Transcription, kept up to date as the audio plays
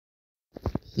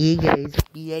Hey guys,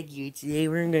 PBS here. Today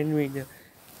we're going to read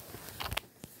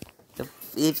the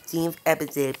 15th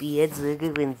episode of PBS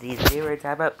Local Wednesdays. Today we're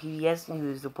talking about PBS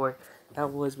News Report that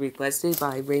was requested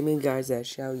by Raymond Garza.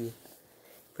 Shall you?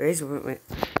 First,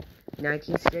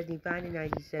 1975 to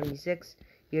 1976.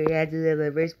 Here you had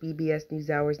the first PBS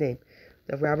NewsHour's name.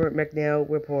 The Robert McNeil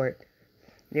Report.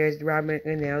 There's Robert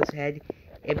McNeil's head,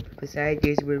 and beside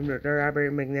there's the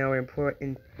Robert McNeil Report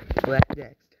in black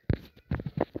text.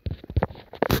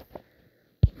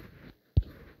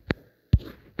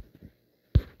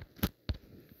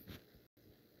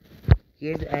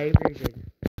 Here's the edited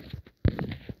version.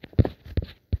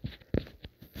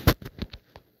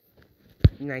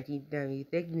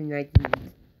 1976 to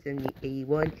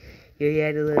 1981. Here you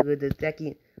had to live with the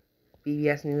second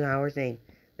PBS NewsHour's name.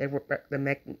 The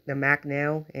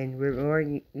McNeil and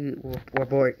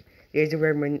Report. Here's the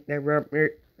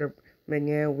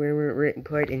McNeil written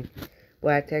put in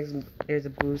black text. There's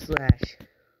a blue slash.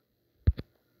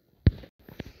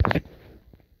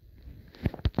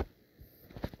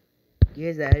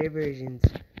 Here's the other versions.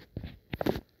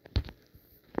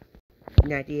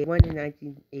 1981 to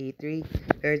 1983.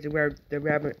 There's the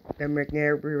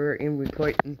McNair written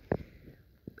report in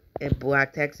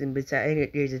black text, and beside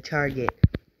it there's a target.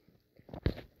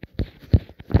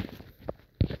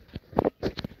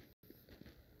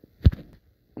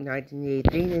 In 1983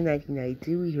 to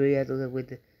 1992, we really had to live with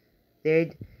the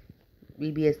third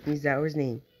PBS NewsHour's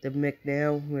name, the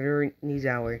McNeil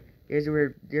NewsHour. There's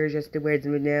just the words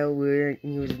McNeil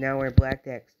News Hour in black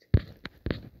text.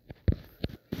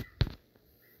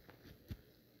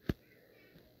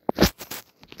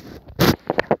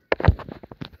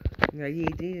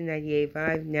 1983 to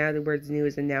 1985. Now the words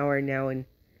 "news" and "now" are now in.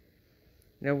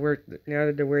 Now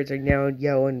the words are now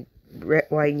yellow and red,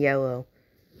 white, and yellow,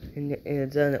 and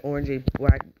it's on an orange and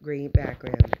black, green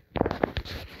background.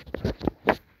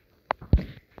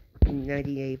 In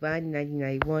 1985 to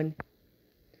 1991.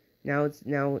 Now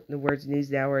the words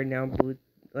 "news hour" are now blue,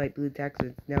 light blue text.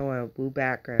 It's now on a blue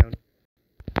background.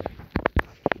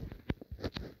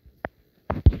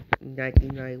 In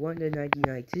 1991 to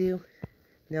 1992.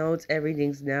 Now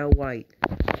everything's now white.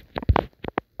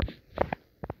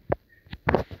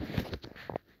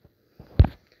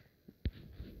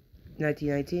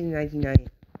 1919 to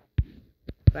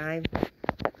 1995.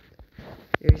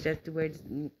 There's just the words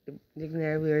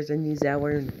there's a news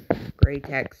hour in gray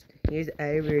text. Here's the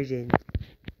other version.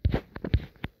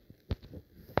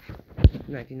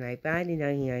 1995 to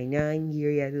 1999.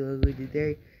 Here you have to look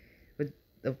with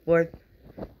the fourth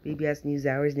PBS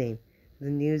NewsHour's name. The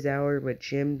News Hour with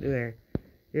Jim Blair.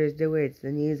 There's the words,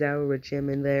 the News Hour with Jim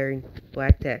and Blair in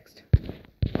black text.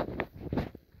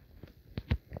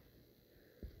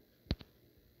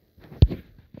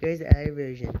 Here's the other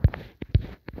version.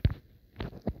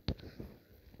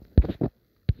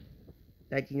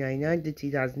 1999 to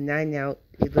 2009, now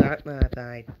it's not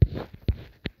modified.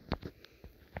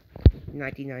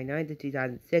 1999 to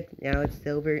 2006, now it's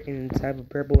silver and it's have a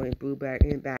purple and blue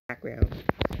background.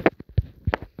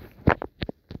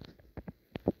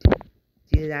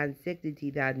 2006 to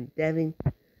 2007,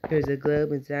 there's a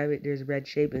globe inside of it, there's a red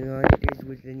shape, and on it there's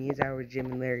with the News Hour with Jim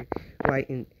and Larry, white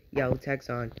and yellow text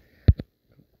on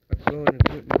a blue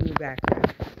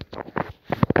background.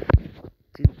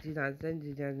 2007 to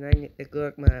 2009, the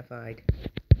globe modified.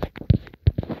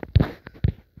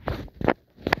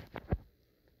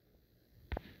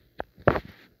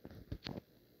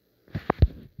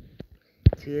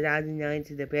 2009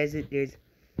 to the present, there's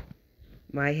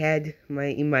my head,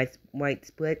 my white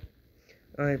split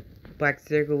on a black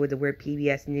circle with the word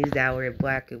PBS NewsHour in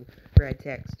black and red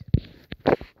text.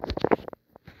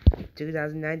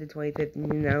 2009 to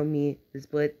 2015, now the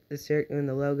split, the circle, and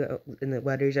the logo and the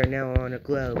letters are now on a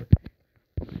globe.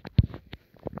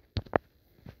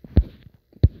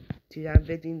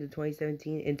 2015 to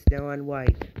 2017, it's now on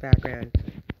white background.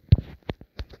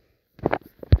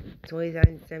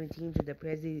 2017 to the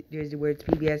present, there's the words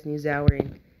PBS NewsHour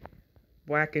in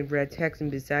black and red text, and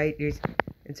beside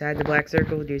inside the black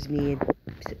circle there's me and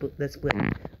the split.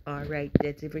 Alright,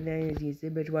 that's it for now. See you so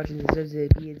much watching this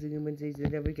episode of PBS Wednesdays.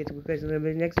 Don't forget to request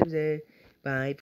another next episode. Bye.